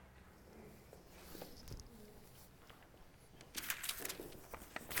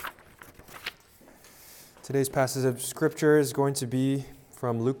Today's passage of Scripture is going to be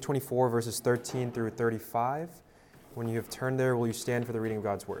from Luke 24, verses 13 through 35. When you have turned there, will you stand for the reading of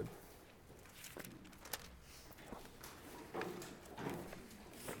God's Word?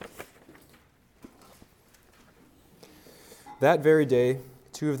 That very day,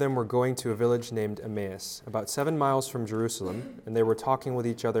 two of them were going to a village named Emmaus, about 7 miles from Jerusalem, and they were talking with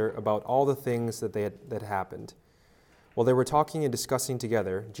each other about all the things that happened. While they were talking and discussing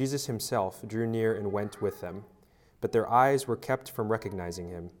together, Jesus himself drew near and went with them. But their eyes were kept from recognizing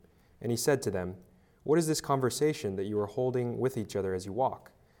him. And he said to them, "What is this conversation that you are holding with each other as you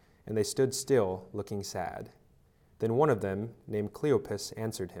walk?" And they stood still, looking sad. Then one of them, named Cleopas,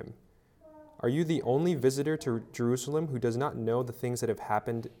 answered him, "Are you the only visitor to Jerusalem who does not know the things that have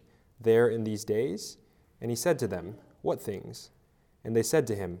happened there in these days?" And he said to them, "What things?" And they said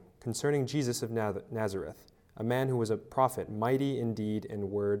to him, "Concerning Jesus of Nazareth, a man who was a prophet, mighty in deed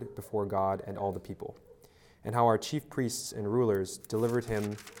and word before God and all the people, and how our chief priests and rulers delivered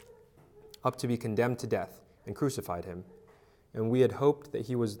him up to be condemned to death and crucified him. And we had hoped that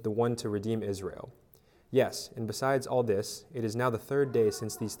he was the one to redeem Israel. Yes, and besides all this, it is now the third day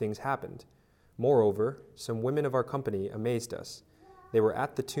since these things happened. Moreover, some women of our company amazed us. They were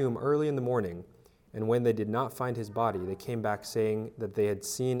at the tomb early in the morning, and when they did not find his body, they came back saying that they had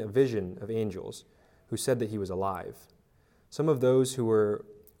seen a vision of angels who said that he was alive. Some of those who were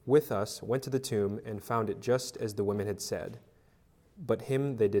with us went to the tomb and found it just as the women had said, but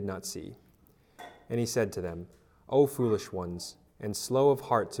him they did not see." And he said to them, "O foolish ones, and slow of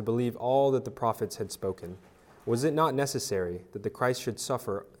heart to believe all that the prophets had spoken. Was it not necessary that the Christ should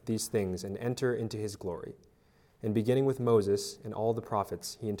suffer these things and enter into his glory?" And beginning with Moses and all the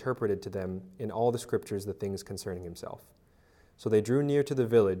prophets, he interpreted to them in all the scriptures the things concerning himself. So they drew near to the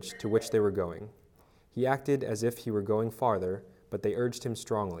village to which they were going. He acted as if he were going farther, but they urged him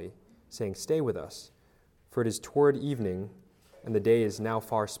strongly, saying, "Stay with us, for it is toward evening, and the day is now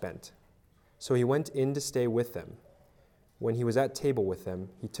far spent." So he went in to stay with them. When he was at table with them,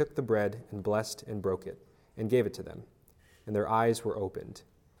 he took the bread and blessed and broke it, and gave it to them. And their eyes were opened,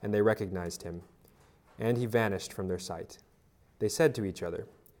 and they recognized him, and he vanished from their sight. They said to each other,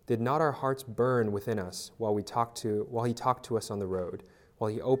 "Did not our hearts burn within us while he talked to us on the road, while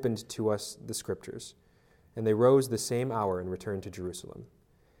he opened to us the scriptures?" And they rose the same hour and returned to Jerusalem.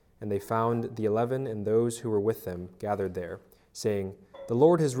 And they found the 11 and those who were with them gathered there, saying, "The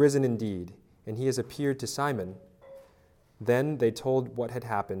Lord has risen indeed, and he has appeared to Simon." Then they told what had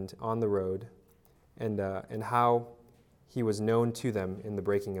happened on the road, and how he was known to them in the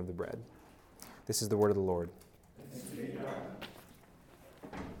breaking of the bread. This is the word of the Lord.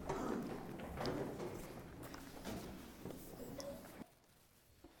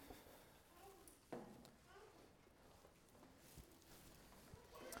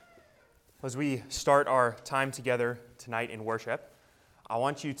 As we start our time together tonight in worship, I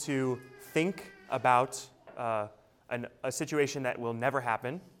want you to think about a situation that will never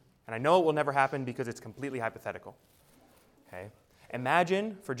happen. And I know it will never happen because it's completely hypothetical. Okay?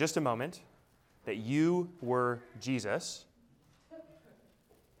 Imagine for just a moment that you were Jesus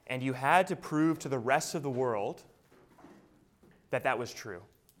and you had to prove to the rest of the world that that was true.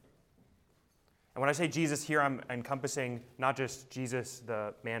 And when I say Jesus here, I'm encompassing not just Jesus,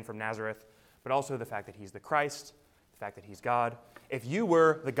 the man from Nazareth, but also the fact that he's the Christ, the fact that he's God. If you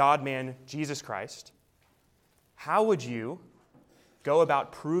were the God-man, Jesus Christ, how would you go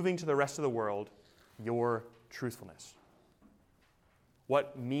about proving to the rest of the world your truthfulness?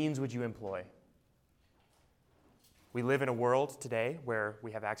 What means would you employ? We live in a world today where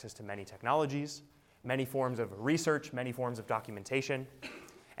we have access to many technologies, many forms of research, many forms of documentation,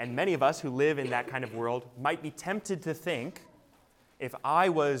 and many of us who live in that kind of world might be tempted to think, if I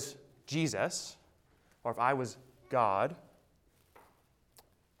was Jesus, or if I was God,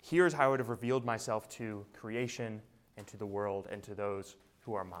 here's how I would have revealed myself to creation and to the world and to those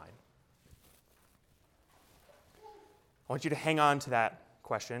who are mine. I want you to hang on to that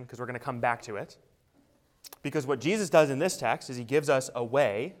question because we're going to come back to it. Because what Jesus does in this text is he gives us a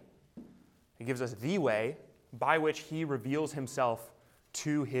way, he gives us the way by which he reveals himself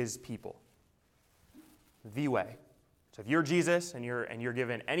to his people. The way. So if you're Jesus and you're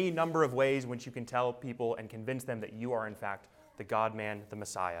given any number of ways in which you can tell people and convince them that you are in fact the God-man, the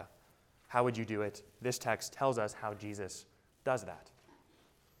Messiah, how would you do it? This text tells us how Jesus does that.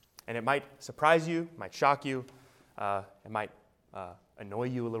 And it might surprise you, might shock you, it might annoy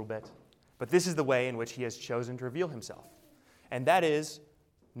you a little bit, but this is the way in which he has chosen to reveal himself. And that is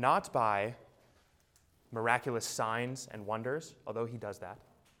not by miraculous signs and wonders, although he does that.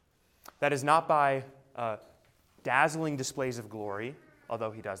 That is not by dazzling displays of glory, although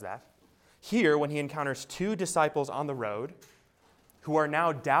he does that. Here, when he encounters two disciples on the road who are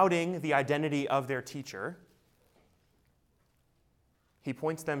now doubting the identity of their teacher, he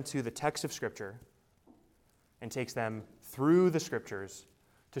points them to the text of Scripture and takes them through the Scriptures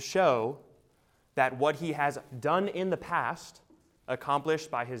to show that what he has done in the past, accomplished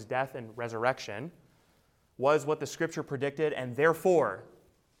by his death and resurrection, was what the Scripture predicted, and therefore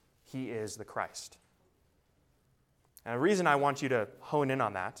he is the Christ. And the reason I want you to hone in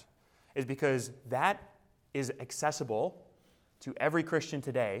on that is because that is accessible to every Christian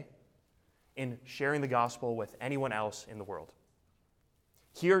today in sharing the gospel with anyone else in the world.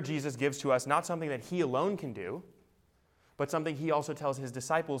 Here, Jesus gives to us not something that he alone can do, but something he also tells his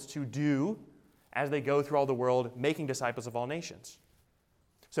disciples to do as they go through all the world, making disciples of all nations.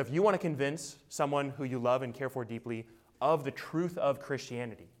 So if you want to convince someone who you love and care for deeply of the truth of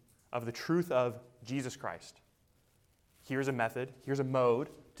Christianity, of the truth of Jesus Christ, here's a method, here's a mode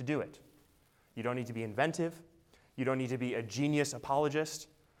to do it. You don't need to be inventive. You don't need to be a genius apologist.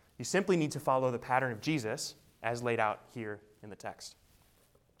 You simply need to follow the pattern of Jesus as laid out here in the text.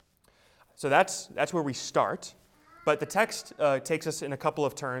 So that's where we start. But the text takes us in a couple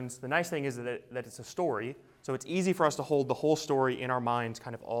of turns. The nice thing is that it's a story, so it's easy for us to hold the whole story in our minds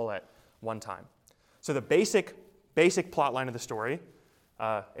kind of all at one time. So the basic plot line of the story,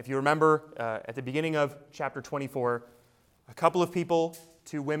 if you remember at the beginning of chapter 24, a couple of people,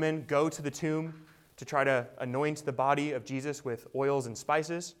 two women, go to the tomb to try to anoint the body of Jesus with oils and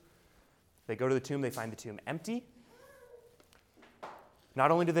spices. They go to the tomb, they find the tomb empty. Not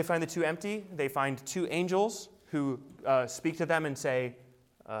only do they find the tomb empty, they find two angels who speak to them and say,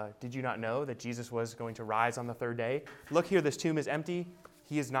 did you not know that Jesus was going to rise on the third day? Look here, this tomb is empty.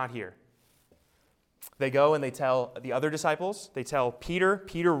 He is not here. They go and they tell the other disciples. They tell Peter.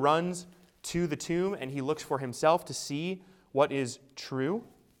 Peter runs to the tomb and he looks for himself to see what is true.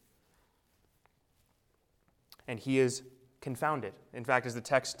 And he is confounded. In fact, as the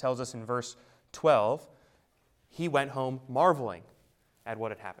text tells us in verse 12, he went home marveling at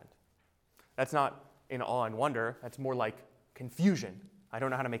what had happened. That's not in awe and wonder. That's more like confusion. I don't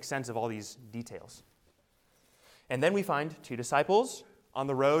know how to make sense of all these details. And then we find two disciples on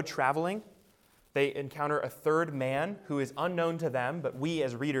the road traveling. They encounter a third man who is unknown to them, but we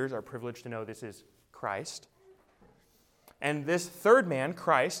as readers are privileged to know this is Christ. And this third man,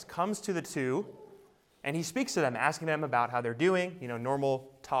 Christ, comes to the two, and he speaks to them, asking them about how they're doing,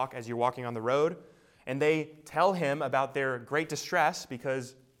 normal talk as you're walking on the road. And they tell him about their great distress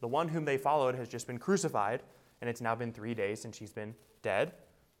because the one whom they followed has just been crucified, and it's now been 3 days since she's been dead.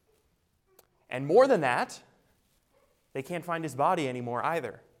 And more than that, they can't find his body anymore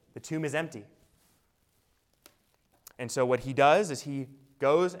either. The tomb is empty. And so what he does is he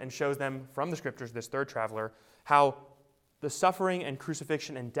goes and shows them from the Scriptures, this third traveler, how the suffering and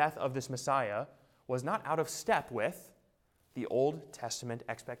crucifixion and death of this Messiah was not out of step with the Old Testament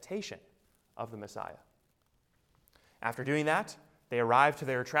expectation of the Messiah. After doing that, they arrive to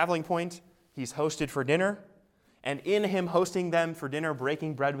their traveling point. He's hosted for dinner. And in him hosting them for dinner,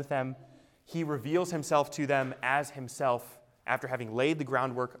 breaking bread with them, he reveals himself to them as himself after having laid the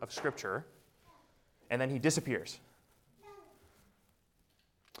groundwork of Scripture. And then he disappears.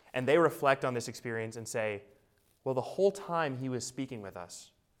 And they reflect on this experience and say, well, the whole time he was speaking with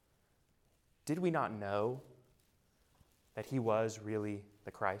us, did we not know that he was really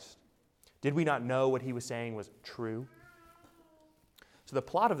the Christ? Did we not know what he was saying was true? So the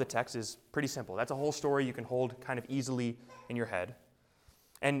plot of the text is pretty simple. That's a whole story you can hold kind of easily in your head.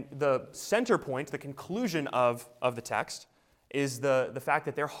 And the center point, the conclusion of the text, is the fact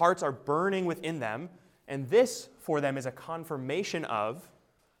that their hearts are burning within them, and this, for them, is a confirmation of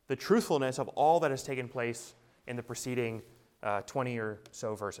the truthfulness of all that has taken place in the preceding 20 or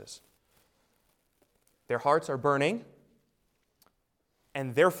so verses. Their hearts are burning,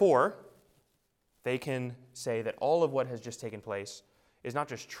 and therefore, they can say that all of what has just taken place is not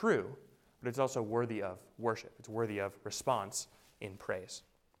just true, but it's also worthy of worship. It's worthy of response in praise.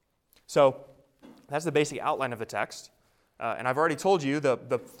 So that's the basic outline of the text. And I've already told you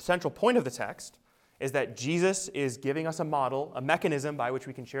the central point of the text is that Jesus is giving us a model, a mechanism by which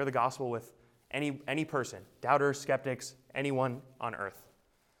we can share the gospel with any person, doubters, skeptics, anyone on earth.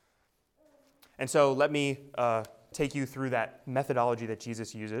 And so let me take you through that methodology that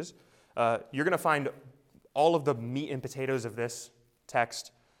Jesus uses. You're going to find all of the meat and potatoes of this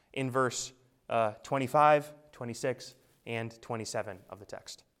text in verse 25, 26, and 27 of the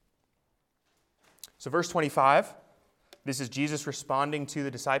text. So verse 25, this is Jesus responding to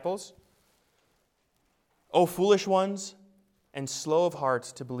the disciples. O foolish ones, and slow of heart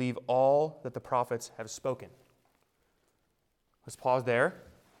to believe all that the prophets have spoken. Let's pause there.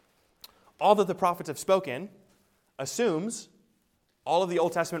 all that the prophets have spoken assumes all of the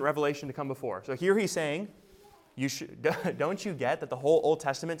Old Testament revelation to come before. So here he's saying, don't you get that the whole Old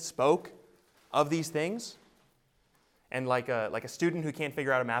Testament spoke of these things? And like a student who can't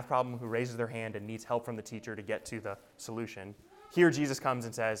figure out a math problem, who raises their hand and needs help from the teacher to get to the solution, here Jesus comes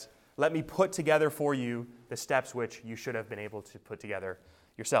and says, let me put together for you the steps which you should have been able to put together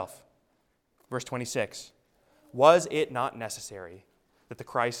yourself. Verse 26, was it not necessary that the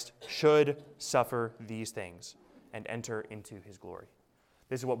Christ should suffer these things and enter into his glory?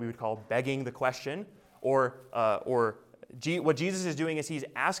 This is what we would call begging the question, or what Jesus is doing is he's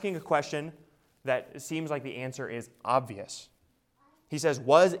asking a question that seems like the answer is obvious. He says,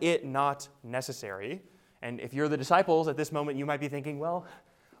 was it not necessary? And if you're the disciples at this moment, you might be thinking, well,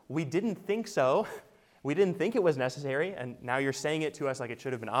 we didn't think so. We didn't think it was necessary, and now you're saying it to us like it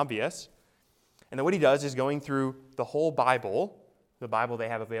should have been obvious. And then what he does is going through the whole Bible, the Bible they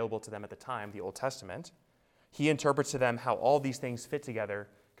have available to them at the time, the Old Testament, he interprets to them how all these things fit together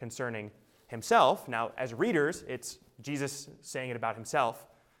concerning himself. Now, as readers, it's Jesus saying it about himself.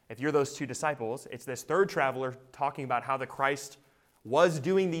 If you're those two disciples, it's this third traveler talking about how the Christ was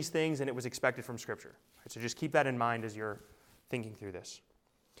doing these things and it was expected from Scripture. So just keep that in mind as you're thinking through this.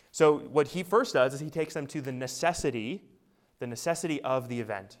 So what he first does is he takes them to the necessity of the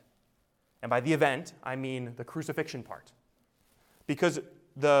event. And by the event, I mean the crucifixion part. Because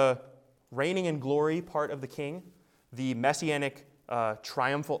the reigning in glory part of the king, the messianic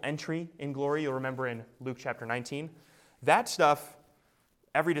triumphal entry in glory, you'll remember in Luke chapter 19, that stuff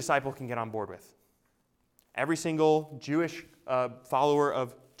every disciple can get on board with. Every single Jewish follower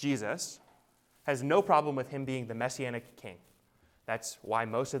of Jesus has no problem with him being the messianic king. That's why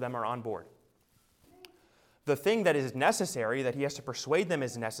most of them are on board. The thing that is necessary, that he has to persuade them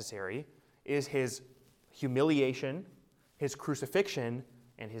is necessary, is his humiliation, his crucifixion,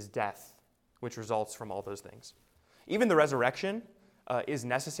 and his death, which results from all those things. Even the resurrection is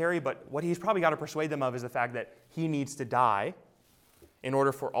necessary, but what he's probably got to persuade them of is the fact that he needs to die in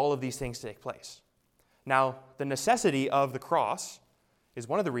order for all of these things to take place. Now, the necessity of the cross is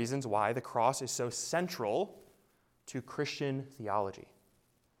one of the reasons why the cross is so central to Christian theology.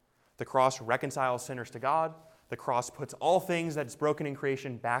 The cross reconciles sinners to God. The cross puts all things that is broken in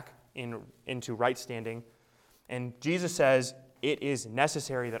creation back into right standing. And Jesus says it is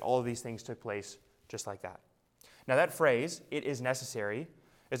necessary that all of these things took place just like that. Now that phrase, it is necessary,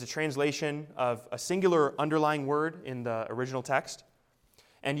 is a translation of a singular underlying word in the original text.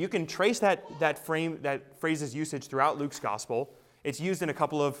 And you can trace that phrase's usage throughout Luke's gospel. It's used in a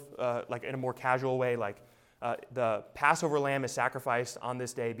couple of, in a more casual way, like the Passover lamb is sacrificed on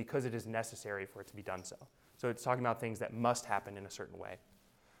this day because it is necessary for it to be done so. So it's talking about things that must happen in a certain way.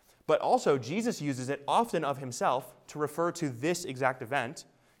 But also, Jesus uses it often of himself to refer to this exact event,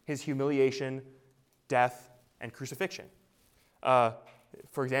 his humiliation, death, and crucifixion.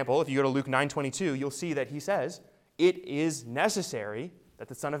 For example, if you go to Luke 9:22, you'll see that he says, it is necessary that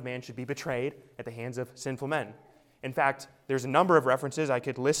the Son of Man should be betrayed at the hands of sinful men. In fact, there's a number of references I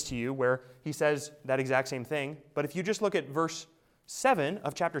could list to you where he says that exact same thing. But if you just look at verse 7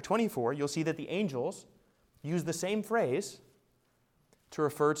 of chapter 24, you'll see that the angels use the same phrase to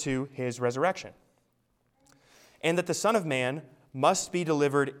refer to his resurrection. And that the Son of Man must be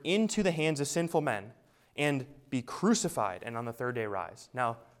delivered into the hands of sinful men and be crucified and on the third day rise.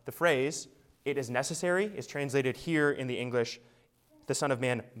 Now, the phrase, it is necessary, is translated here in the English, the Son of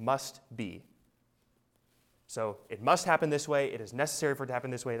Man must be. So it must happen this way. It is necessary for it to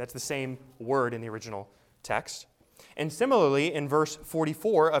happen this way. That's the same word in the original text. And similarly, in verse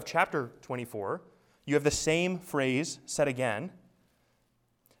 44 of chapter 24, you have the same phrase said again.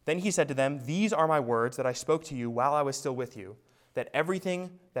 Then he said to them, these are my words that I spoke to you while I was still with you, that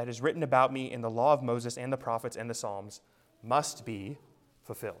everything that is written about me in the law of Moses and the prophets and the Psalms must be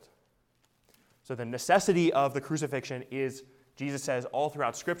fulfilled. So the necessity of the crucifixion is, Jesus says, all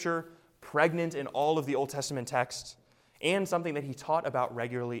throughout Scripture, pregnant in all of the Old Testament texts, and something that he taught about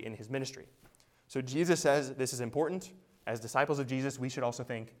regularly in his ministry. So Jesus says this is important. As disciples of Jesus, we should also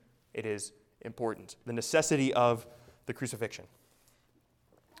think it is important. The necessity of the crucifixion.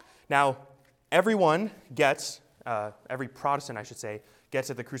 Now, everyone gets, every Protestant, I should say, gets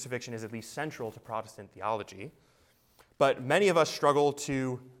that the crucifixion is at least central to Protestant theology. But many of us struggle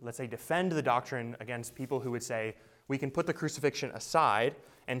to, let's say, defend the doctrine against people who would say, we can put the crucifixion aside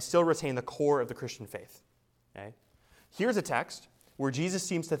and still retain the core of the Christian faith. Okay? Here's a text where Jesus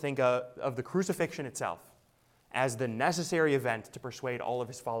seems to think of the crucifixion itself as the necessary event to persuade all of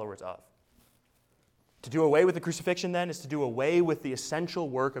his followers of. To do away with the crucifixion, then, is to do away with the essential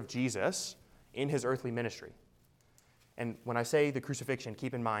work of Jesus in his earthly ministry. And when I say the crucifixion,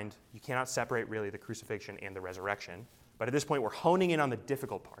 keep in mind, you cannot separate really the crucifixion and the resurrection. But at this point, we're honing in on the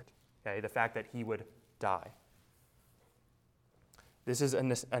difficult part, okay, the fact that he would die. This is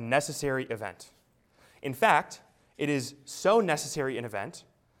a necessary event. In fact, it is so necessary an event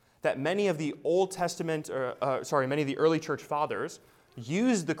that many of the Old Testament, many of the early church fathers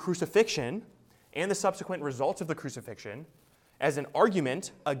used the crucifixion and the subsequent results of the crucifixion as an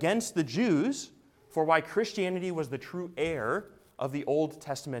argument against the Jews for why Christianity was the true heir of the Old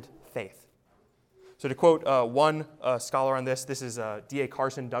Testament faith. So to quote one scholar on this is D.A.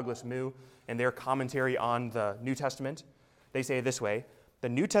 Carson, Douglas Moo, and their commentary on the New Testament. They say it this way: the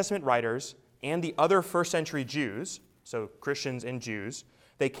New Testament writers and the other first century Jews, so Christians and Jews,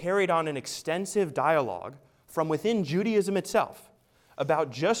 they carried on an extensive dialogue from within Judaism itself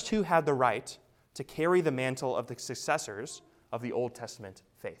about just who had the right to carry the mantle of the successors of the Old Testament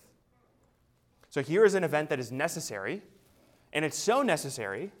faith. So here is an event that is necessary, and it's so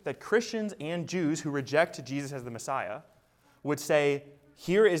necessary that Christians and Jews who reject Jesus as the Messiah would say,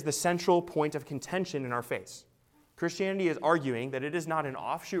 here is the central point of contention in our faith. Christianity is arguing that it is not an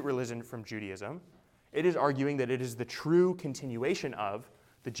offshoot religion from Judaism. It is arguing that it is the true continuation of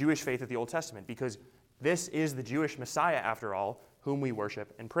the Jewish faith of the Old Testament, because this is the Jewish Messiah, after all, whom we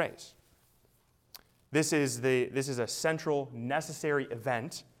worship and praise. This is a central, necessary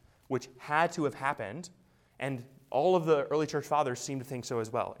event which had to have happened, and all of the early church fathers seem to think so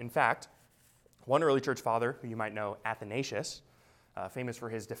as well. In fact, one early church father, who you might know, Athanasius, famous for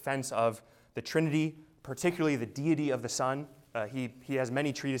his defense of the Trinity, particularly the deity of the Son. He has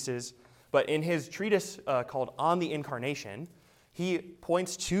many treatises, but in his treatise called On the Incarnation, he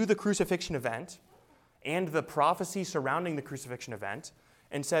points to the crucifixion event and the prophecy surrounding the crucifixion event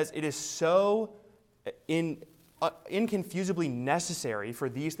and says it is so inconfusably necessary for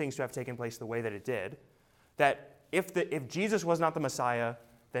these things to have taken place the way that it did, that if Jesus was not the Messiah,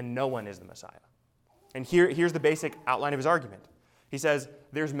 then no one is the Messiah. And here's the basic outline of his argument. He says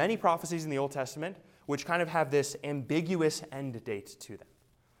there's many prophecies in the Old Testament which kind of have this ambiguous end date to them.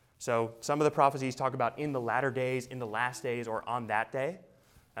 So some of the prophecies talk about in the latter days, in the last days, or on that day.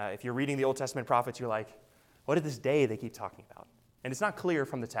 If you're reading the Old Testament prophets, you're like, what is this day they keep talking about? And it's not clear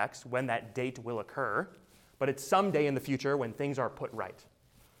from the text when that date will occur, but it's someday in the future when things are put right.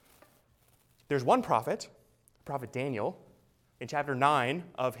 There's one prophet, Prophet Daniel, in chapter 9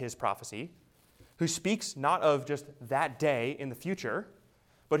 of his prophecy, who speaks not of just that day in the future,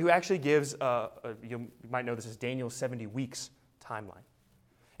 but who actually gives, you might know this as Daniel's 70 weeks timeline.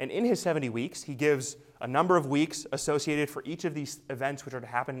 And in his 70 weeks, he gives a number of weeks associated for each of these events which are to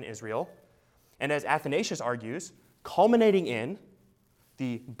happen in Israel. And as Athanasius argues, culminating in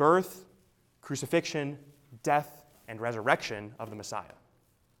the birth, crucifixion, death, and resurrection of the Messiah.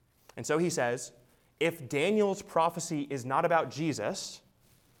 And so he says, if Daniel's prophecy is not about Jesus,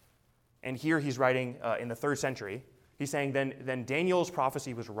 and here he's writing in the 3rd century, he's saying then Daniel's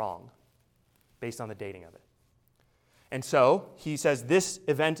prophecy was wrong based on the dating of it. And so he says this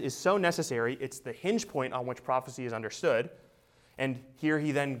event is so necessary, it's the hinge point on which prophecy is understood. And here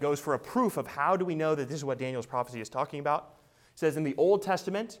he then goes for a proof of how do we know that this is what Daniel's prophecy is talking about. He says in the Old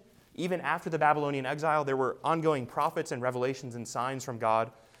Testament, even after the Babylonian exile, there were ongoing prophets and revelations and signs from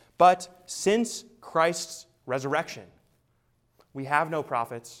God. But since Christ's resurrection, we have no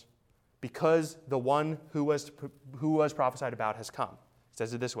prophets because the one who was prophesied about has come. It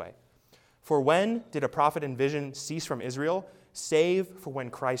says it this way: for when did a prophet and vision cease from Israel, save for when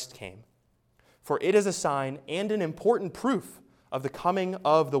Christ came? For it is a sign and an important proof of the coming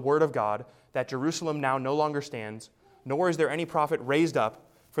of the word of God that Jerusalem now no longer stands, nor is there any prophet raised up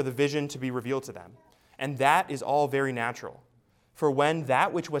for the vision to be revealed to them. And that is all very natural. For when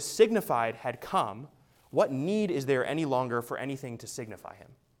that which was signified had come, what need is there any longer for anything to signify him?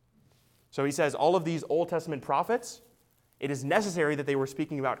 So he says all of these Old Testament prophets, it is necessary that they were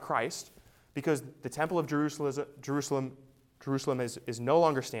speaking about Christ because the temple of Jerusalem is no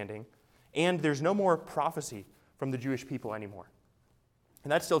longer standing, and there's no more prophecy from the Jewish people anymore.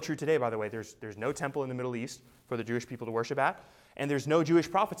 And that's still true today, by the way. There's no temple in the Middle East for the Jewish people to worship at, and there's no Jewish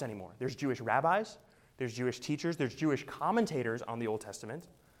prophets anymore. There's Jewish rabbis, there's Jewish teachers, there's Jewish commentators on the Old Testament,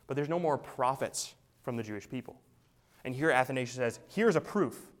 but there's no more prophets from the Jewish people. And here Athanasius says, here's a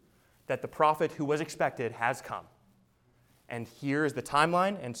proof that the prophet who was expected has come. And here is the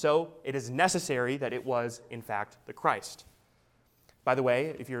timeline, and so it is necessary that it was, in fact, the Christ. By the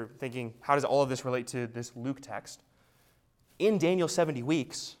way, if you're thinking, how does all of this relate to this Luke text? In Daniel's 70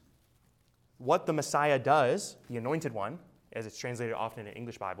 weeks, what the Messiah does, the Anointed One, as it's translated often in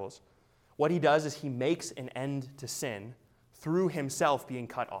English Bibles, what he does is he makes an end to sin through himself being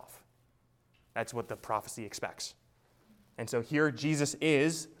cut off. That's what the prophecy expects. And so here Jesus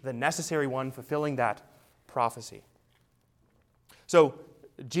is the necessary one fulfilling that prophecy. So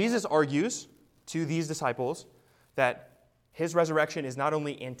Jesus argues to these disciples that his resurrection is not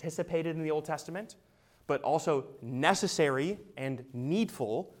only anticipated in the Old Testament, but also necessary and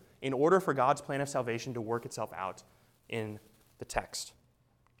needful in order for God's plan of salvation to work itself out in the text.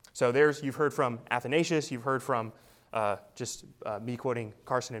 So you've heard from Athanasius, you've heard from me quoting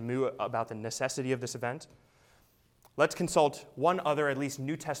Carson and Moo about the necessity of this event. Let's consult one other, at least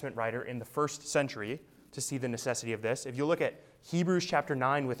New Testament writer in the first century to see the necessity of this. If you look at Hebrews chapter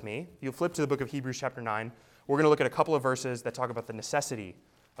 9 with me, you'll flip to the book of Hebrews chapter 9, we're going to look at a couple of verses that talk about the necessity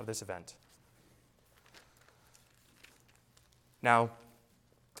of this event. Now,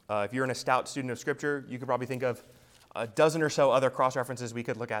 if you're an astute student of Scripture, you could probably think of a dozen or so other cross-references we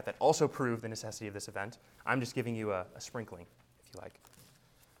could look at that also prove the necessity of this event. I'm just giving you a sprinkling, if you like.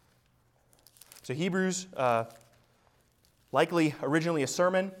 So Hebrews, likely originally a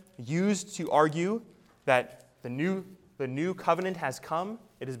sermon, used to argue that the new covenant has come,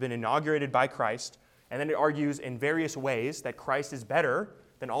 it has been inaugurated by Christ, and then it argues in various ways that Christ is better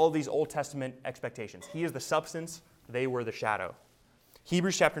than all of these Old Testament expectations. He is the substance, they were the shadow.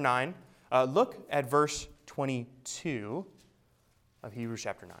 Hebrews chapter 9, look at verse 22 of Hebrews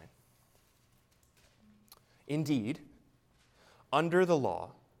chapter 9. Indeed, under the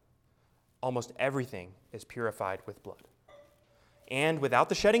law, almost everything is purified with blood. And without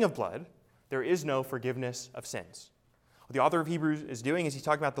the shedding of blood, there is no forgiveness of sins. What the author of Hebrews is doing is he's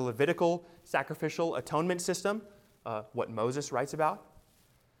talking about the Levitical sacrificial atonement system, what Moses writes about.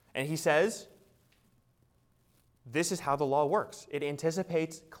 And he says, this is how the law works. It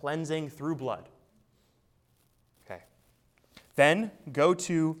anticipates cleansing through blood. Okay. Then go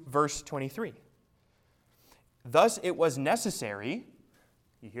to verse 23. Thus it was necessary,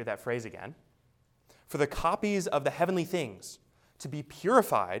 you hear that phrase again, for the copies of the heavenly things to be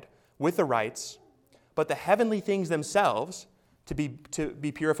purified with the rites, but the heavenly things themselves to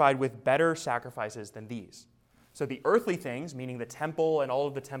be purified with better sacrifices than these. So the earthly things, meaning the temple and all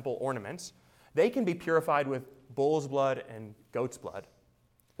of the temple ornaments, they can be purified with bull's blood and goat's blood.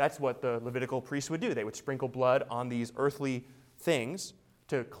 That's what the Levitical priests would do. They would sprinkle blood on these earthly things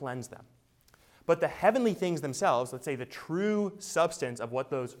to cleanse them. But the heavenly things themselves, let's say the true substance of what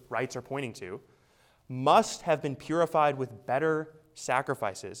those rites are pointing to, must have been purified with better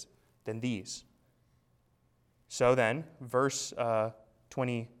sacrifices than these. So then, verse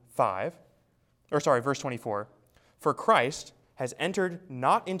 24, for Christ has entered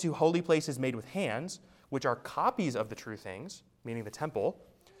not into holy places made with hands, which are copies of the true things, meaning the temple,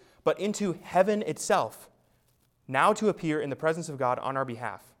 but into heaven itself, now to appear in the presence of God on our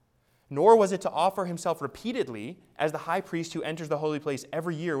behalf. Nor was it to offer himself repeatedly as the high priest who enters the holy place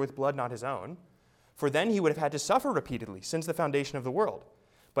every year with blood not his own, for then he would have had to suffer repeatedly since the foundation of the world.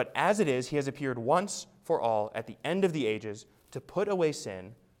 But as it is, he has appeared once for all at the end of the ages to put away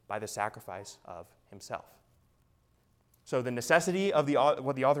sin by the sacrifice of himself. So the necessity of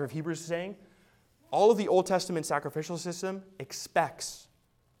what the author of Hebrews is saying, all of the Old Testament sacrificial system expects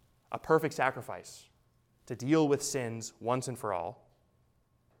a perfect sacrifice to deal with sins once and for all.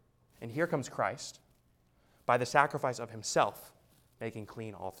 And here comes Christ, by the sacrifice of himself, making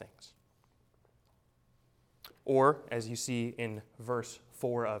clean all things. Or, as you see in verse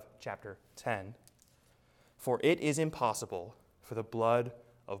 4 of chapter 10, for it is impossible for the blood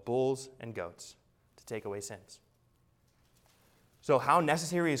of bulls and goats to take away sins. So how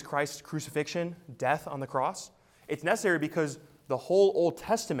necessary is Christ's crucifixion, death on the cross? It's necessary because the whole Old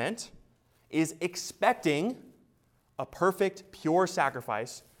Testament is expecting a perfect, pure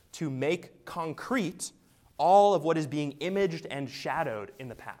sacrifice to make concrete all of what is being imaged and shadowed in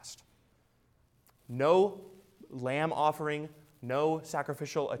the past. No lamb offering, no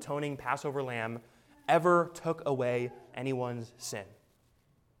sacrificial atoning Passover lamb ever took away anyone's sin.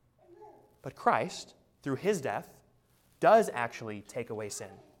 But Christ, through his death, does actually take away sin.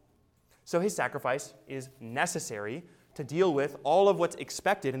 So his sacrifice is necessary to deal with all of what's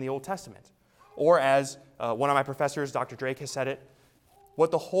expected in the Old Testament. Or as one of my professors, Dr. Drake, has said it,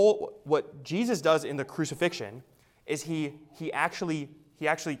 what Jesus does in the crucifixion is he actually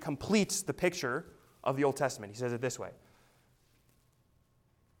completes the picture of the Old Testament. He says it this way.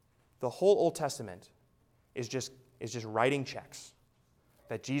 The whole Old Testament is just writing checks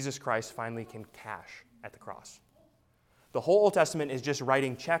that Jesus Christ finally can cash at the cross. The whole Old Testament is just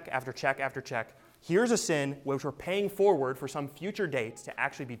writing check after check after check. Here's a sin which we're paying forward for some future date to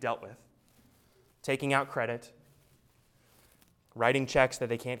actually be dealt with. Taking out credit, writing checks that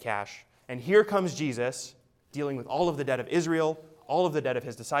they can't cash. And here comes Jesus dealing with all of the debt of Israel, all of the debt of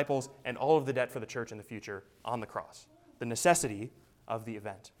his disciples, and all of the debt for the church in the future on the cross. the necessity of the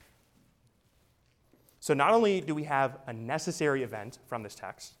event. So not only do we have a necessary event from this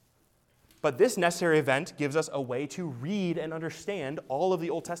text, but this necessary event gives us a way to read and understand all of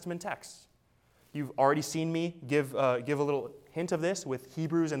the Old Testament texts. You've already seen me give a little hint of this with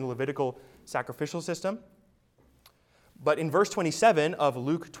Hebrews and the Levitical sacrificial system. But in verse 27 of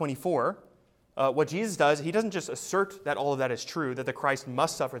Luke 24, what Jesus does, he doesn't just assert that all of that is true, that the Christ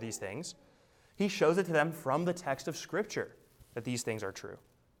must suffer these things. He shows it to them from the text of Scripture that these things are true.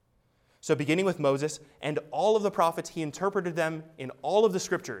 So beginning with Moses and all of the prophets, he interpreted them in all of the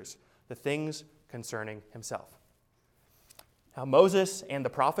Scriptures, the things concerning himself. Now, Moses and the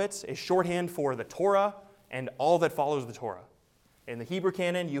prophets is shorthand for the Torah and all that follows the Torah. In the Hebrew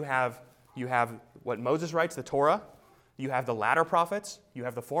canon, you have what Moses writes, the Torah. You have the latter prophets, you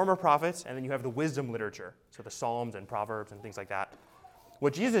have the former prophets, and then you have the wisdom literature, so the Psalms and Proverbs and things like that.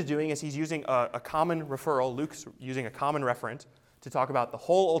 What Jesus is doing is he's using a common referral, Luke's using a common referent to talk about the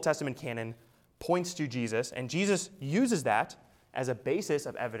whole Old Testament canon, points to Jesus, and Jesus uses that as a basis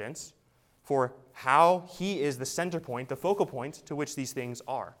of evidence for how he is the center point, the focal point to which these things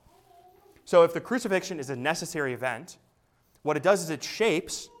are. So if the crucifixion is a necessary event, what it does is it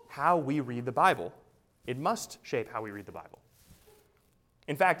shapes how we read the Bible. It must shape how we read the Bible.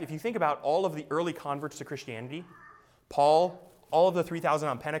 In fact, if you think about all of the early converts to Christianity, Paul, all of the 3,000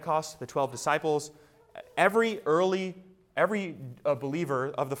 on Pentecost, the 12 disciples, every believer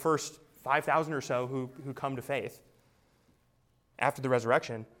of the first 5,000 or so who come to faith after the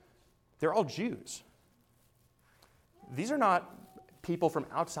resurrection, they're all Jews. These are not people from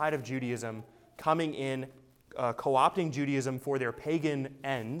outside of Judaism coming in, co-opting Judaism for their pagan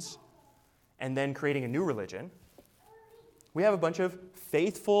ends, and then creating a new religion. We have a bunch of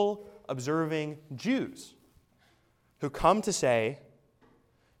faithful, observing Jews who come to say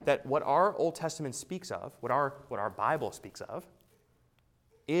that what our Old Testament speaks of, what our Bible speaks of,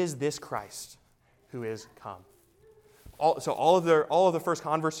 is this Christ who is come. So all of the first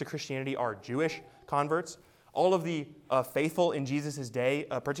converts to Christianity are Jewish converts. All of the faithful in Jesus' day,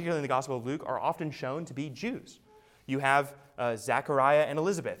 particularly in the Gospel of Luke, are often shown to be Jews. You have Zechariah and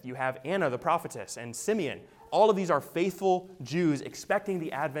Elizabeth. You have Anna the prophetess and Simeon. All of these are faithful Jews expecting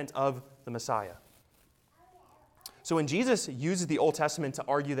the advent of the Messiah. So when Jesus uses the Old Testament to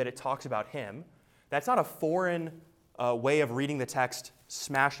argue that it talks about him, that's not a foreign way of reading the text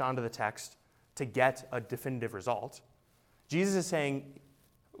smashed onto the text to get a definitive result. Jesus is saying,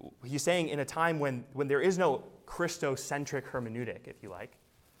 he's saying in a time when there is no Christocentric hermeneutic, if you like,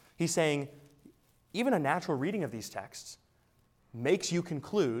 he's saying even a natural reading of these texts makes you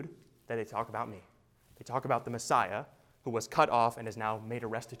conclude that they talk about me. They talk about the Messiah who was cut off and has now made a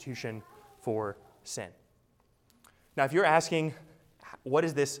restitution for sin. Now, if you're asking, what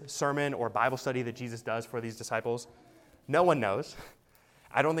is this sermon or Bible study that Jesus does for these disciples? No one knows.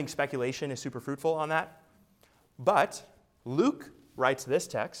 I don't think speculation is super fruitful on that. But Luke writes this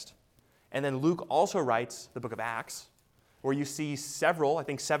text, and then Luke also writes the book of Acts, where you see several, I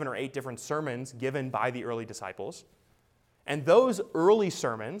think 7 or 8 different sermons given by the early disciples. And those early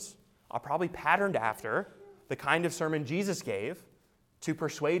sermons are probably patterned after the kind of sermon Jesus gave to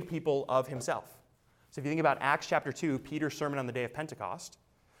persuade people of himself. So if you think about Acts chapter 2, Peter's sermon on the day of Pentecost,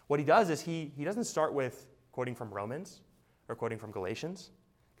 what he does is he doesn't start with quoting from Romans or quoting from Galatians,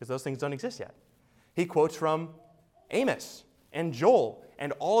 because those things don't exist yet. He quotes from Amos and Joel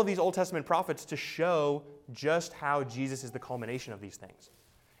and all of these Old Testament prophets to show just how Jesus is the culmination of these things.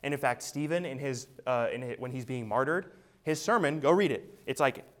 And in fact, Stephen, when he's being martyred, his sermon, go read it. It's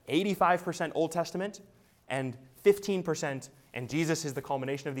like 85% Old Testament and 15%, and Jesus is the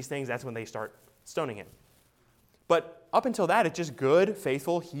culmination of these things. That's when they start stoning him. But up until that, it's just good,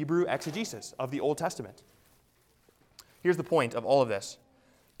 faithful Hebrew exegesis of the Old Testament. Here's the point of all of this.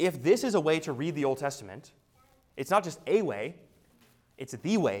 If this is a way to read the Old Testament, it's not just a way, it's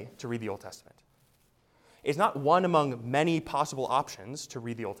the way to read the Old Testament. It's not one among many possible options to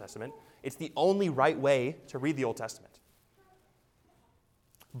read the Old Testament. It's the only right way to read the Old Testament.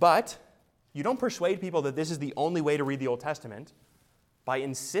 But you don't persuade people that this is the only way to read the Old Testament by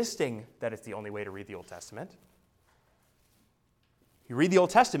insisting that it's the only way to read the Old Testament. You read the Old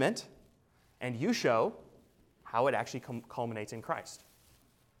Testament, and you show how it actually culminates in Christ.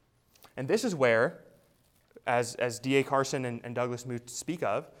 And this is where, as D.A. Carson and Douglas Moo speak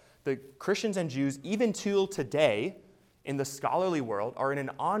of, the Christians and Jews, even till today, in the scholarly world, are in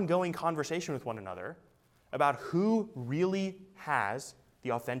an ongoing conversation with one another about who really has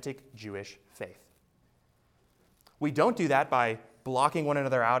the authentic Jewish faith. We don't do that by blocking one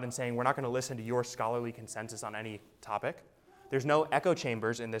another out and saying, we're not going to listen to your scholarly consensus on any topic. There's no echo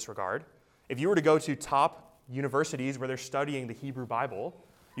chambers in this regard. If you were to go to top universities where they're studying the Hebrew Bible,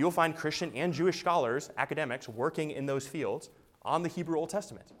 you'll find Christian and Jewish scholars, academics, working in those fields on the Hebrew Old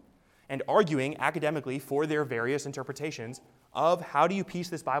Testament and arguing academically for their various interpretations of how do you piece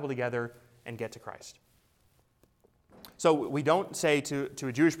this Bible together and get to Christ. So we don't say to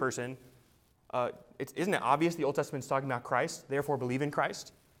a Jewish person, isn't it obvious the Old Testament's talking about Christ, therefore believe in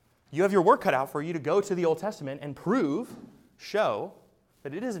Christ? You have your work cut out for you to go to the Old Testament and show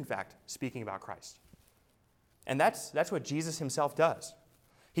that it is in fact speaking about Christ. And that's what Jesus himself does.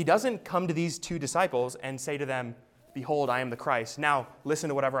 He doesn't come to these two disciples and say to them, behold, I am the Christ. Now listen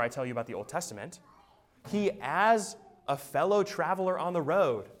to whatever I tell you about the Old Testament. He, as a fellow traveler on the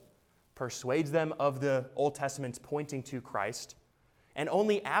road, persuades them of the Old Testament's pointing to Christ. And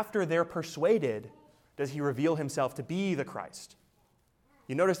only after they're persuaded does he reveal himself to be the Christ.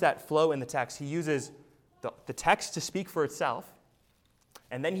 You notice that flow in the text. He uses the text to speak for itself,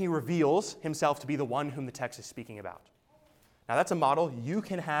 and then he reveals himself to be the one whom the text is speaking about. Now that's a model you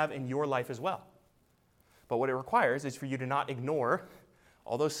can have in your life as well. But what it requires is for you to not ignore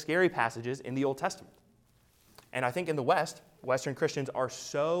all those scary passages in the Old Testament. And I think in the West, Western Christians are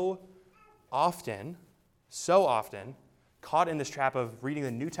so often caught in this trap of reading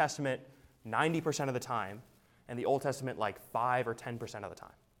the New Testament 90% of the time and the Old Testament like 5 or 10% of the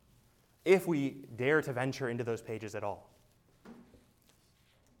time, if we dare to venture into those pages at all.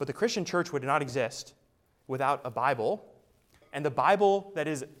 But the Christian church would not exist without a Bible, and the Bible that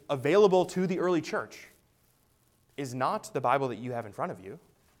is available to the early church is not the Bible that you have in front of you.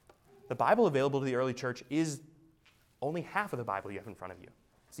 The Bible available to the early church is only half of the Bible you have in front of you.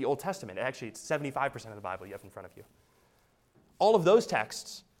 It's the Old Testament. Actually, it's 75% of the Bible you have in front of you. All of those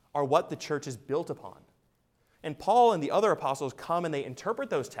texts are what the church is built upon. And Paul and the other apostles come and they interpret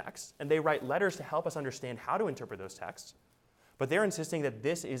those texts, and they write letters to help us understand how to interpret those texts. But they're insisting that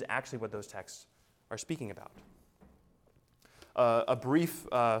this is actually what those texts are speaking about. A brief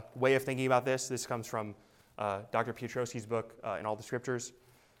way of thinking about this comes from Dr. Piotrowski's book, In All the Scriptures.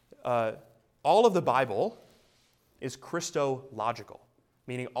 All of the Bible is Christological,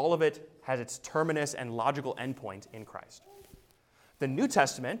 meaning all of it has its terminus and logical endpoint in Christ. The New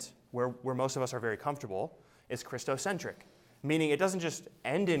Testament, where most of us are very comfortable, is Christocentric, meaning it doesn't just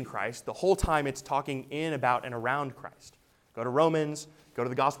end in Christ. The whole time it's talking in, about, and around Christ. Go to Romans, go to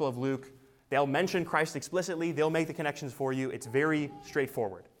the Gospel of Luke. They'll mention Christ explicitly. They'll make the connections for you. It's very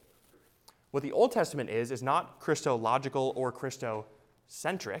straightforward. What the Old Testament is not Christological or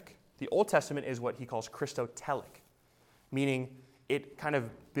Christocentric. The Old Testament is what he calls Christotelic, meaning it kind of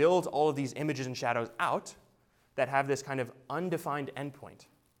builds all of these images and shadows out that have this kind of undefined endpoint,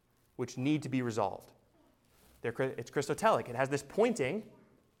 which need to be resolved. It's Christotelic. It has this pointing,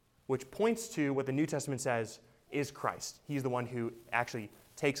 which points to what the New Testament says is Christ. He's the one who actually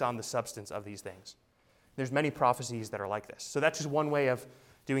takes on the substance of these things. There's many prophecies that are like this. So that's just one way of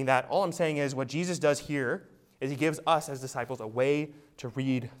doing that. All I'm saying is what Jesus does here is he gives us as disciples a way to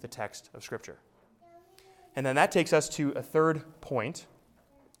read the text of Scripture. And then that takes us to a third point.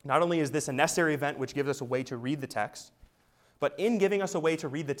 Not only is this a necessary event which gives us a way to read the text, but in giving us a way to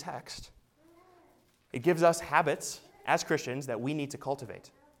read the text, it gives us habits as Christians that we need to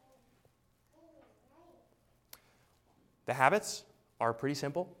cultivate. The habits are pretty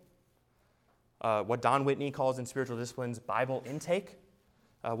simple. What Don Whitney calls in Spiritual Disciplines Bible intake,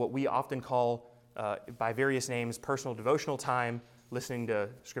 what we often call by various names personal devotional time, listening to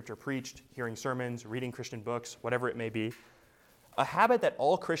Scripture preached, hearing sermons, reading Christian books, whatever it may be. A habit that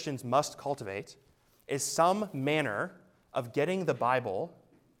all Christians must cultivate is some manner of getting the Bible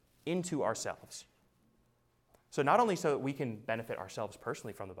into ourselves. So not only so that we can benefit ourselves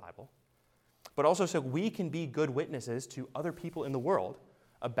personally from the Bible, but also so we can be good witnesses to other people in the world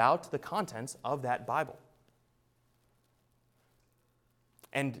about the contents of that Bible.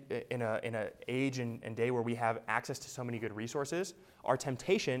 And in an age and day where we have access to so many good resources, our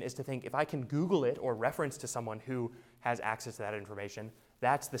temptation is to think if I can Google it or reference to someone who has access to that information,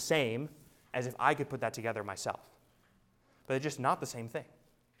 that's the same as if I could put that together myself. But it's just not the same thing.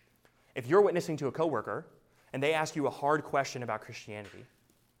 If you're witnessing to a coworker and they ask you a hard question about Christianity,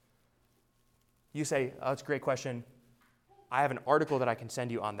 you say, oh, it's a great question. I have an article that I can send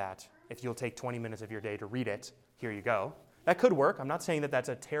you on that. If you'll take 20 minutes of your day to read it, here you go. That could work. I'm not saying that that's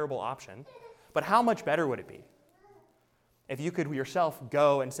a terrible option. But how much better would it be if you could yourself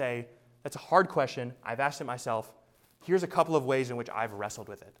go and say, that's a hard question. I've asked it myself. Here's a couple of ways in which I've wrestled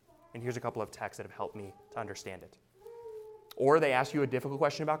with it. And here's a couple of texts that have helped me to understand it. Or they ask you a difficult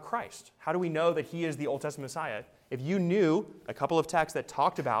question about Christ. How do we know that he is the Old Testament Messiah? If you knew a couple of texts that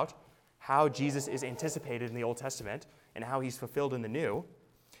talked about how Jesus is anticipated in the Old Testament and how he's fulfilled in the New,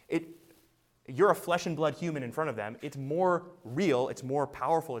 you're a flesh and blood human in front of them, it's more real, it's more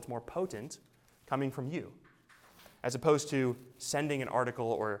powerful, it's more potent coming from you, as opposed to sending an article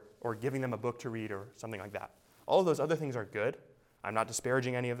or giving them a book to read or something like that. All of those other things are good. I'm not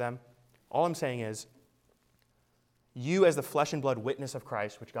disparaging any of them. All I'm saying is, you as the flesh and blood witness of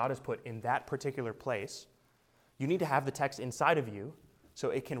Christ, which God has put in that particular place, you need to have the text inside of you so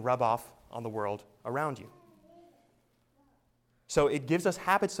it can rub off on the world around you. So it gives us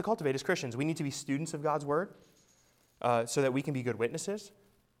habits to cultivate as Christians. We need to be students of God's word so that we can be good witnesses.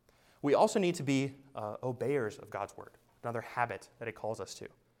 We also need to be obeyers of God's word, another habit that it calls us to.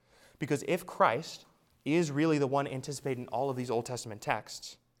 Because if Christ is really the one anticipated in all of these Old Testament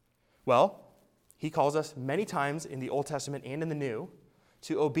texts, well, he calls us many times in the Old Testament and in the New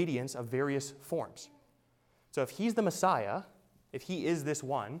to obedience of various forms. So if he's the Messiah, if he is this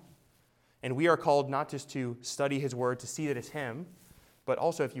one, and we are called not just to study his word, to see that it's him, but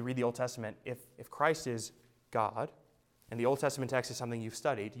also if you read the Old Testament, if Christ is God, and the Old Testament text is something you've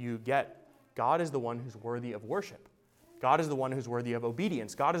studied, you get God is the one who's worthy of worship. God is the one who's worthy of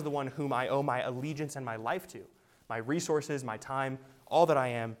obedience. God is the one whom I owe my allegiance and my life to. My resources, my time, all that I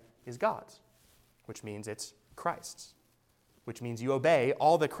am is God's, which means it's Christ's, which means you obey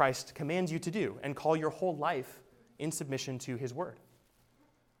all that Christ commands you to do and call your whole life in submission to his word.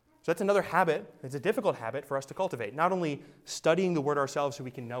 So that's another habit. It's a difficult habit for us to cultivate. Not only studying the word ourselves so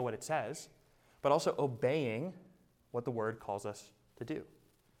we can know what it says, but also obeying what the word calls us to do.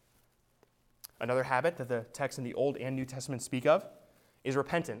 Another habit that the texts in the Old and New Testament speak of is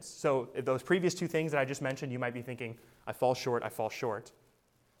repentance. So those previous two things that I just mentioned, you might be thinking, I fall short, I fall short.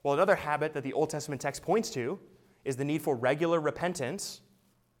 Well, another habit that the Old Testament text points to is the need for regular repentance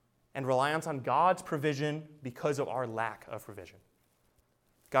and reliance on God's provision because of our lack of provision.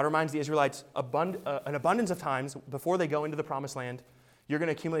 God reminds the Israelites an abundance of times before they go into the promised land, you're going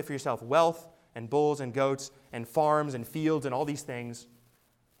to accumulate for yourself wealth and bulls and goats and farms and fields and all these things.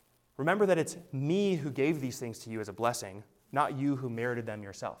 Remember that it's me who gave these things to you as a blessing, not you who merited them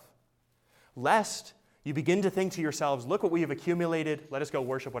yourself. Lest you begin to think to yourselves, look what we have accumulated, let us go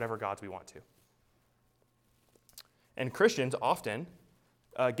worship whatever gods we want to. And Christians often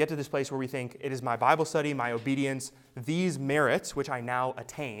get to this place where we think, it is my Bible study, my obedience, these merits which I now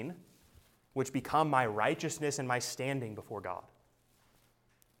attain, which become my righteousness and my standing before God.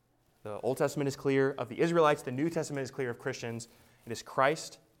 The Old Testament is clear of the Israelites. The New Testament is clear of Christians. It is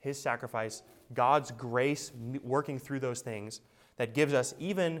Christ, his sacrifice, God's grace working through those things that gives us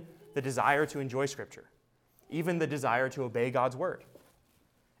even the desire to enjoy Scripture, even the desire to obey God's word.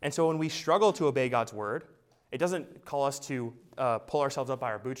 And so when we struggle to obey God's word, it doesn't call us to pull ourselves up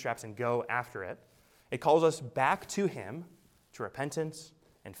by our bootstraps and go after it. It calls us back to him, to repentance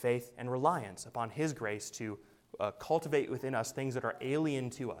and faith and reliance upon his grace to cultivate within us things that are alien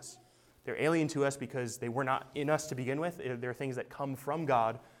to us. They're alien to us because they were not in us to begin with. They're things that come from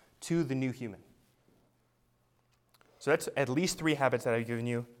God to the new human. So that's at least 3 habits that I've given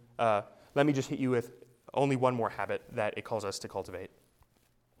you. Let me just hit you with only one more habit that it calls us to cultivate,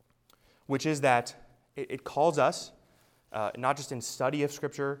 which is that it calls us, not just in study of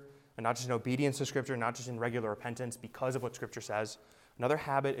Scripture, and not just in obedience to Scripture, not just in regular repentance because of what Scripture says. Another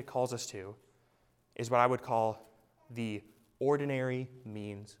habit it calls us to is what I would call the ordinary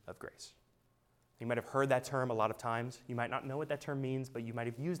means of grace. You might have heard that term a lot of times. You might not know what that term means, but you might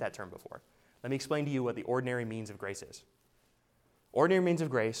have used that term before. Let me explain to you what the ordinary means of grace is. Ordinary means of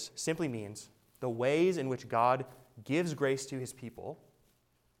grace simply means the ways in which God gives grace to his people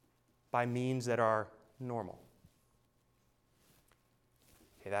by means that are normal.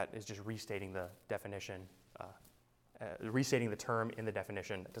 Okay, that is just restating the definition, restating the term in the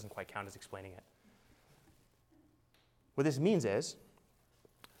definition. That doesn't quite count as explaining it. What this means is,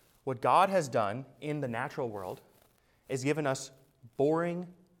 what God has done in the natural world is given us boring,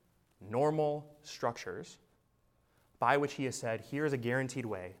 normal structures by which he has said, here is a guaranteed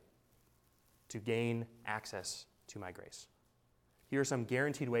way to gain access to my grace. Here are some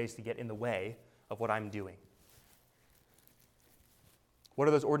guaranteed ways to get in the way of what I'm doing. What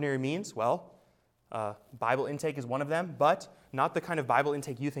are those ordinary means? Well, Bible intake is one of them, but not the kind of Bible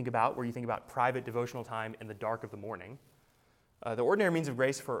intake you think about where you think about private devotional time in the dark of the morning. The ordinary means of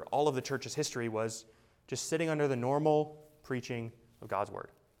grace for all of the church's history was just sitting under the normal preaching of God's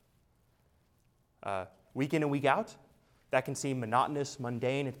word. Week in and week out, that can seem monotonous,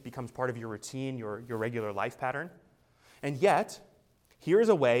 mundane. It becomes part of your routine, your regular life pattern. And yet, here is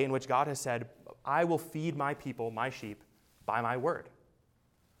a way in which God has said, I will feed my people, my sheep, by my word.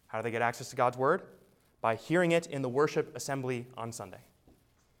 How do they get access to God's word? By hearing it in the worship assembly on Sunday.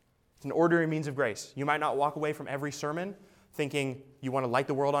 It's an ordinary means of grace. You might not walk away from every sermon thinking you want to light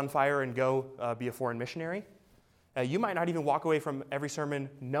the world on fire and go be a foreign missionary. You might not even walk away from every sermon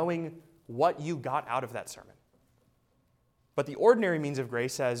knowing what you got out of that sermon. But the ordinary means of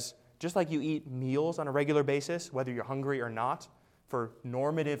grace says, just like you eat meals on a regular basis, whether you're hungry or not, for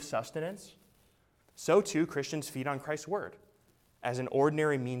normative sustenance, so too Christians feed on Christ's word as an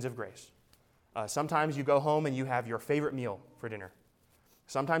ordinary means of grace. Sometimes you go home and you have your favorite meal for dinner.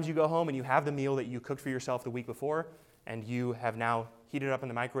 Sometimes you go home and you have the meal that you cooked for yourself the week before, and you have now heated it up in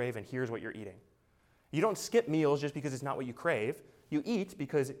the microwave, and here's what you're eating. You don't skip meals just because it's not what you crave. You eat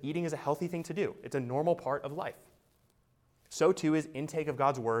because eating is a healthy thing to do. It's a normal part of life. So too is intake of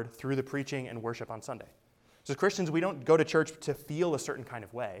God's word through the preaching and worship on Sunday. So as Christians, we don't go to church to feel a certain kind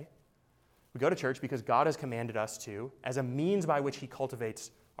of way. We go to church because God has commanded us to, as a means by which he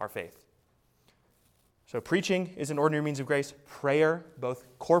cultivates our faith. So preaching is an ordinary means of grace. Prayer, both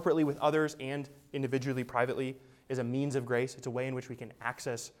corporately with others and individually, privately, is a means of grace. It's a way in which we can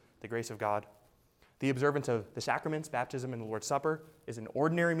access the grace of God. The observance of the sacraments, baptism, and the Lord's Supper is an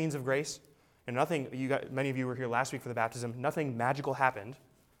ordinary means of grace. And many of you were here last week for the baptism, nothing magical happened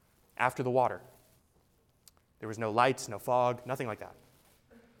after the water. There was no lights, no fog, nothing like that.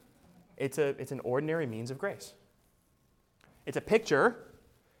 It's an ordinary means of grace. It's a picture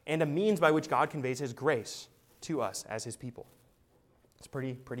and a means by which God conveys his grace to us as his people. It's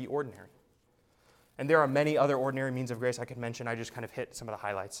pretty ordinary. And there are many other ordinary means of grace I could mention. I just kind of hit some of the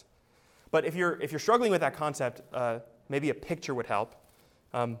highlights. But if you're struggling with that concept, maybe a picture would help.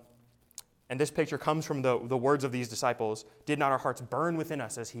 And this picture comes from the words of these disciples. Did not our hearts burn within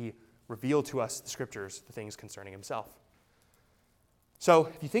us as he revealed to us the scriptures, the things concerning himself?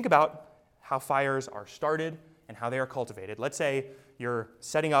 So if you think about how fires are started and how they are cultivated, let's say you're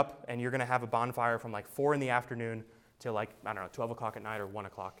setting up and you're going to have a bonfire from like 4 in the afternoon till 12 o'clock at night or 1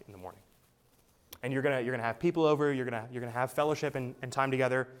 o'clock in the morning. And you're going to have people over, you're going to have fellowship and time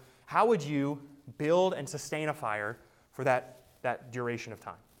together. How would you build and sustain a fire for that duration of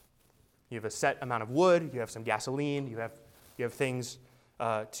time? You have a set amount of wood, you have some gasoline, you have things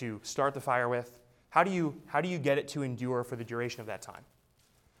to start the fire with. How do you get it to endure for the duration of that time?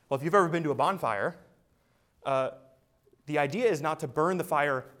 Well, if you've ever been to a bonfire, the idea is not to burn the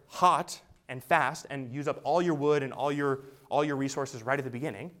fire hot and fast and use up all your wood and all your resources right at the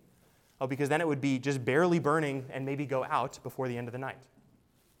beginning, because then it would be just barely burning and maybe go out before the end of the night.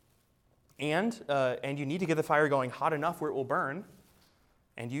 And you need to get the fire going hot enough where it will burn,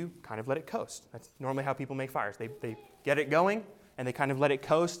 and you kind of let it coast. That's normally how people make fires. They get it going, and they kind of let it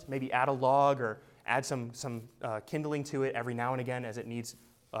coast, maybe add a log or add some kindling to it every now and again as it needs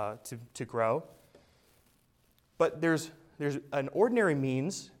to grow. But there's an ordinary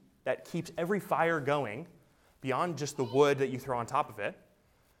means that keeps every fire going beyond just the wood that you throw on top of it,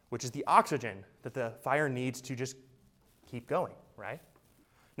 which is the oxygen that the fire needs to just keep going, right?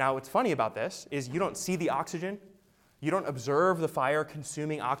 Now, what's funny about this is you don't see the oxygen. You don't observe the fire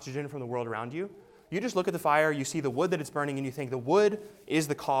consuming oxygen from the world around you. You just look at the fire, you see the wood that it's burning, and you think the wood is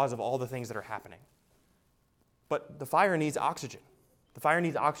the cause of all the things that are happening. But the fire needs oxygen. The fire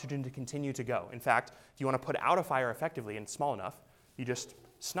needs oxygen to continue to go. In fact, if you want to put out a fire effectively and small enough, you just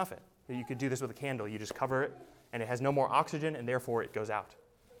snuff it. You could do this with a candle. You just cover it, and it has no more oxygen, and therefore it goes out.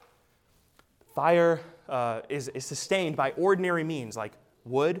 Fire is sustained by ordinary means like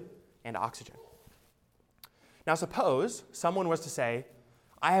wood and oxygen. Now suppose someone was to say,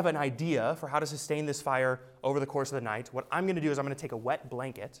 I have an idea for how to sustain this fire over the course of the night. What I'm going to do is I'm going to take a wet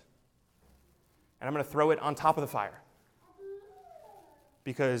blanket, and I'm going to throw it on top of the fire.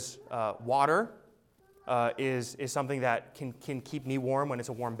 Because water is something that can keep me warm when it's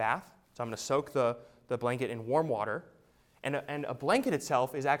a warm bath. So I'm going to soak the blanket in warm water. And a blanket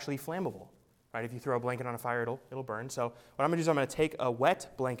itself is actually flammable. Right? If you throw a blanket on a fire, it'll burn. So what I'm going to do is I'm going to take a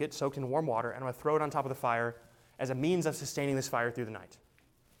wet blanket soaked in warm water, and I'm going to throw it on top of the fire as a means of sustaining this fire through the night.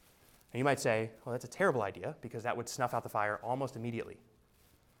 And you might say, well, that's a terrible idea, because that would snuff out the fire almost immediately.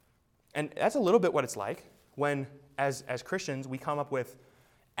 And that's a little bit what it's like when, as Christians, we come up with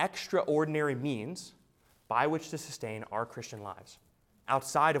extraordinary means by which to sustain our Christian lives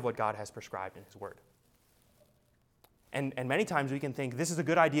outside of what God has prescribed in his word. And many times we can think, this is a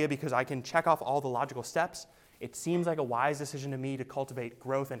good idea because I can check off all the logical steps. It seems like a wise decision to me to cultivate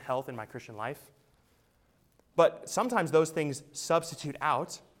growth and health in my Christian life. But sometimes those things substitute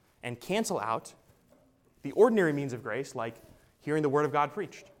out and cancel out the ordinary means of grace, like hearing the word of God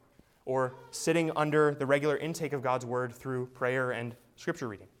preached, or sitting under the regular intake of God's word through prayer and scripture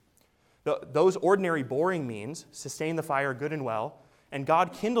reading. Those ordinary boring means sustain the fire good and well, and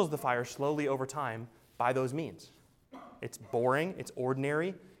God kindles the fire slowly over time by those means. It's boring, it's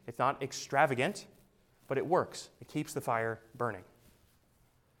ordinary, it's not extravagant, but it works. It keeps the fire burning.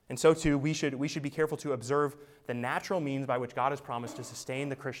 And so too, we should be careful to observe the natural means by which God has promised to sustain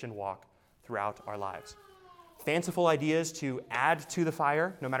the Christian walk throughout our lives. Fanciful ideas to add to the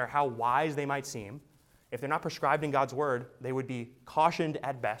fire, no matter how wise they might seem, if they're not prescribed in God's word, they would be cautioned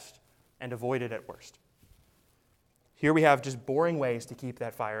at best and avoided at worst. Here we have just boring ways to keep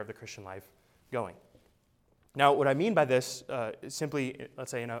that fire of the Christian life going. Now, what I mean by this is simply,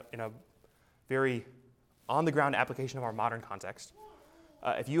 let's say, in a very on-the-ground application of our modern context.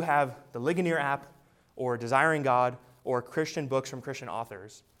 If you have the Ligonier app or Desiring God or Christian books from Christian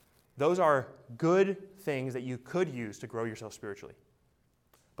authors, those are good things that you could use to grow yourself spiritually.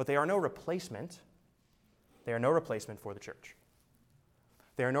 But they are no replacement. They are no replacement for the church.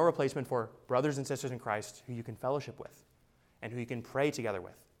 They are no replacement for brothers and sisters in Christ who you can fellowship with and who you can pray together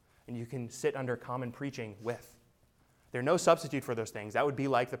with and you can sit under common preaching with. They're no substitute for those things. That would be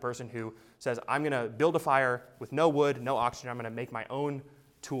like the person who says, I'm going to build a fire with no wood, no oxygen. I'm going to make my own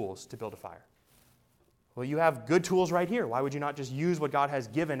tools to build a fire. Well, you have good tools right here. Why would you not just use what God has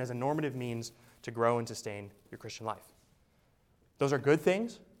given as a normative means to grow and sustain your Christian life? Those are good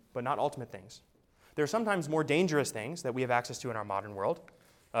things, but not ultimate things. There are sometimes more dangerous things that we have access to in our modern world.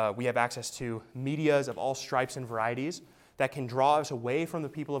 We have access to medias of all stripes and varieties that can draw us away from the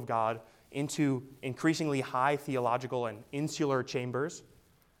people of God into increasingly high theological and insular chambers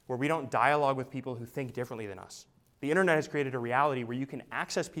where we don't dialogue with people who think differently than us. The internet has created a reality where you can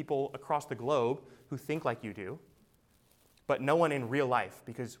access people across the globe who think like you do, but no one in real life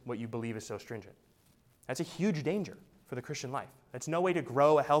because what you believe is so stringent. That's a huge danger for the Christian life. That's no way to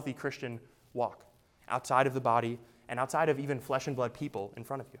grow a healthy Christian walk outside of the body and outside of even flesh and blood people in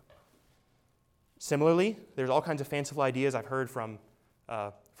front of you. Similarly, there's all kinds of fanciful ideas I've heard from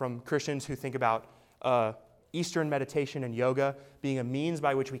Christians who think about Eastern meditation and yoga being a means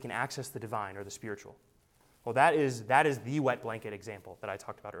by which we can access the divine or the spiritual. Well, that is the wet blanket example that I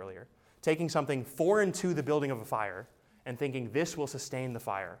talked about earlier. Taking something foreign to the building of a fire and thinking this will sustain the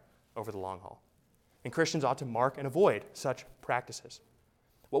fire over the long haul. And Christians ought to mark and avoid such practices.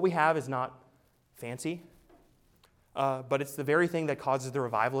 What we have is not fancy, but it's the very thing that causes the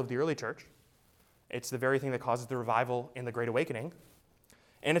revival of the early church. It's the very thing that causes the revival in the Great Awakening.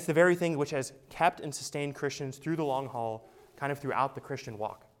 And it's the very thing which has kept and sustained Christians through the long haul, kind of throughout the Christian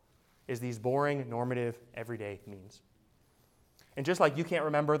walk, is these boring, normative, everyday means. And just like you can't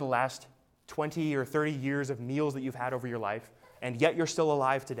remember the last 20 or 30 years of meals that you've had over your life, and yet you're still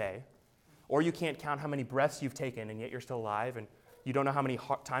alive today, or you can't count how many breaths you've taken, and yet you're still alive, and you don't know how many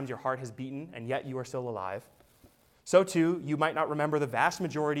times your heart has beaten, and yet you are still alive, so too, you might not remember the vast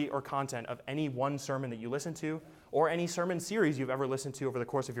majority or content of any one sermon that you listen to, or any sermon series you've ever listened to over the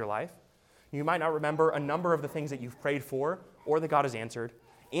course of your life. You might not remember a number of the things that you've prayed for, or that God has answered,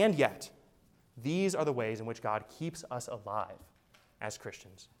 and yet, these are the ways in which God keeps us alive as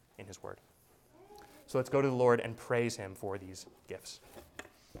Christians in His Word. So let's go to the Lord and praise Him for these gifts.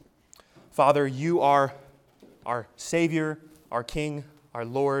 Father, you are our Savior, our King, our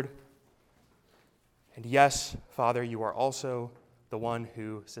Lord. And yes, Father, you are also the one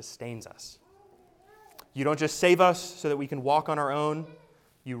who sustains us. You don't just save us so that we can walk on our own.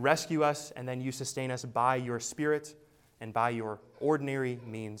 You rescue us, and then you sustain us by your Spirit and by your ordinary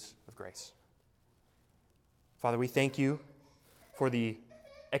means of grace. Father, we thank you for the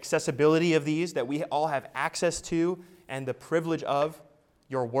accessibility of these, that we all have access to, and the privilege of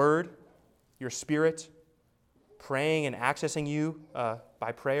your Word, your Spirit, praying and accessing you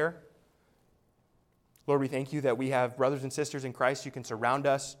by prayer. Lord, we thank you that we have brothers and sisters in Christ who can surround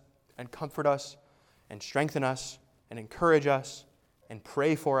us and comfort us and strengthen us and encourage us and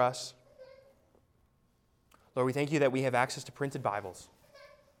pray for us. Lord, we thank you that we have access to printed Bibles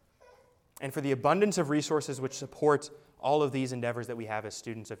and for the abundance of resources which support all of these endeavors that we have as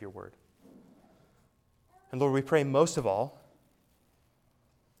students of your Word. And Lord, we pray most of all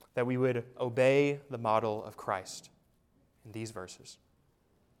that we would obey the model of Christ in these verses.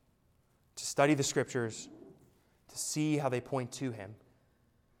 To study the Scriptures, to see how they point to Him,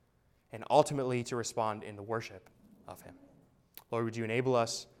 and ultimately to respond in the worship of Him. Lord, would you enable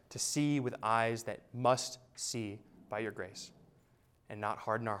us to see with eyes that must see by your grace, and not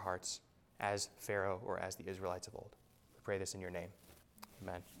harden our hearts as Pharaoh or as the Israelites of old. We pray this in your name.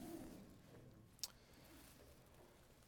 Amen.